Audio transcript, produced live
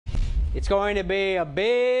It's going to be a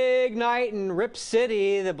big night in Rip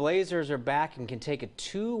City. The Blazers are back and can take a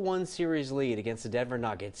 2-1 series lead against the Denver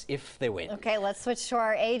Nuggets if they win. Okay, let's switch to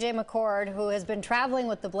our AJ McCord, who has been traveling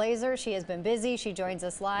with the Blazers. She has been busy. She joins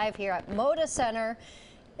us live here at Moda Center.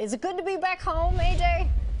 Is it good to be back home, AJ?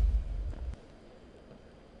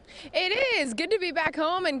 It is good to be back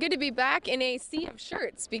home and good to be back in a sea of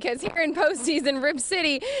shirts, because here in postseason Rip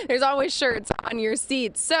City, there's always shirts on your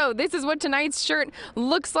seats. So this is what tonight's shirt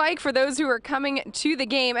looks like for those who are coming to the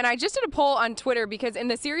game. And I just did a poll on Twitter because in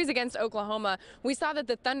the series against Oklahoma, we saw that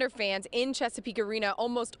the Thunder fans in Chesapeake Arena,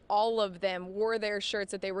 almost all of them wore their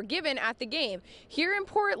shirts that they were given at the game. Here in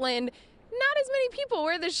Portland, not as many people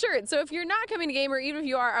wear this shirt. So if you're not coming to game, or even if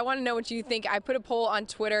you are, I want to know what you think. I put a poll on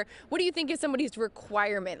Twitter. What do you think is somebody's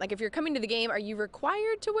requirement? Like, if you're coming to the game, are you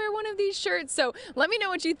required to wear one of these shirts? So let me know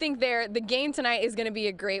what you think there. The game tonight is going to be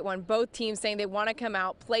a great one. Both teams saying they want to come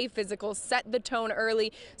out, play physical, set the tone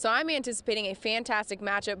early. So I'm anticipating a fantastic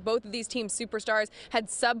matchup. Both of these teams' superstars had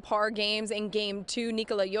subpar games in game 2.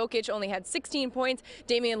 Nikola Jokic only had 16 points.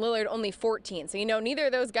 Damian Lillard only 14. So, you know, neither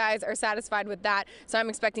of those guys are satisfied with that. So I'm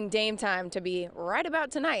expecting Dame time to be right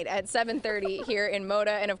about tonight at 7:30 here in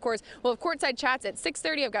Moda. And of course, we'll have courtside chats at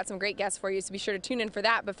 6:30. I've got some great guests for you, so be sure to tune in for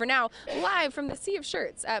that. But for now, live from the sea of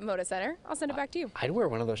shirts at Moda Center, I'll send it back to you. I'd wear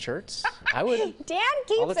one of those shirts. I would. Dan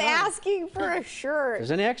keeps asking for a shirt.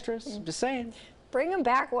 There's any extras? I'm just saying. Bring him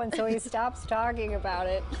back one so he stops talking about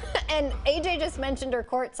it. And AJ just mentioned her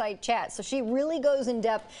courtside chat. So she really goes in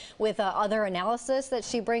depth with other analysis that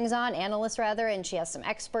she brings on, analysts rather, and she has some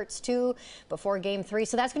experts too before game 3.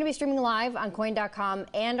 So that's going to be streaming live on coin.com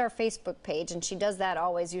and our Facebook page. And she does that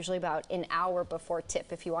always, usually about an hour before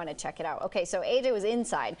tip if you want to check it out. Okay, so AJ was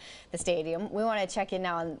inside the stadium. We want to check in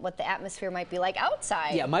now on what the atmosphere might be like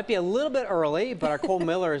outside. Yeah, it might be a little bit early, but our Cole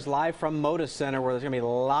Miller is live from Moda Center, where there's going to be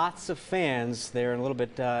lots of fans there in a little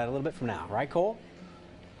bit from now, right, Cole?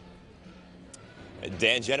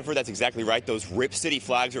 Dan, Jennifer, that's exactly right. Those Rip City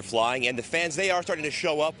flags are flying, and the fans, they are starting to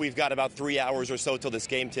show up. We've got about 3 hours or so till this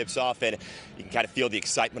game tips off, and you can kind of feel the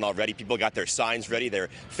excitement already. People got their signs ready, their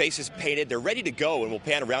faces painted. They're ready to go, and we'll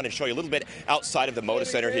pan around and show you a little bit outside of the Moda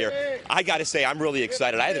Center here. I got to say, I'm really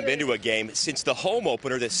excited. I haven't been to a game since the home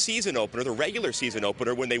opener, the season opener, the regular season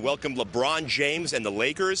opener, when they welcomed LeBron James and the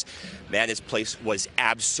Lakers. Man, this place was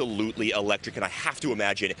absolutely electric, and I have to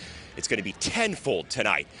imagine it's going to be tenfold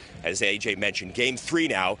tonight. As AJ mentioned, game 3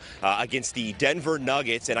 now against the Denver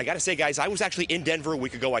Nuggets. And I got to say, guys, I was actually in Denver a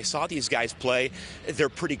week ago. I saw these guys play. They're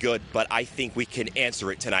pretty good, but I think we can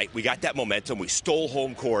answer it tonight. We got that momentum. We stole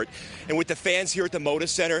home court. And with the fans here at the Moda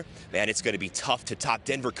Center, man, it's going to be tough to top.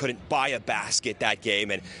 Denver couldn't buy a basket that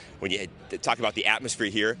game. And when you talk about the atmosphere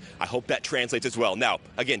here, I hope that translates as well. Now,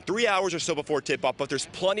 again, 3 hours or so before tip-off, but there's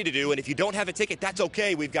plenty to do. And if you don't have a ticket, that's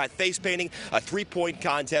okay. We've got face painting, a 3-point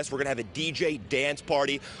contest. We're going to have a DJ dance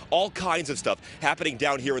party, all kinds of stuff happening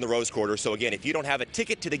down here in the Rose Quarter. So again, if you don't have a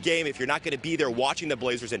ticket to the game, if you're not going to be there watching the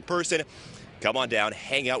Blazers in person, come on down,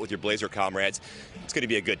 hang out with your Blazer comrades. It's going to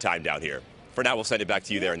be a good time down here. For now, we'll send it back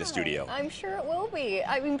to you there in the studio. I'm sure it will be.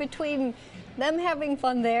 I mean, between them having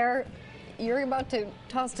fun there, you're about to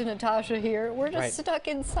toss to Natasha here. We're just stuck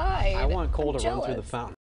inside. I want Cole to run through the fountain.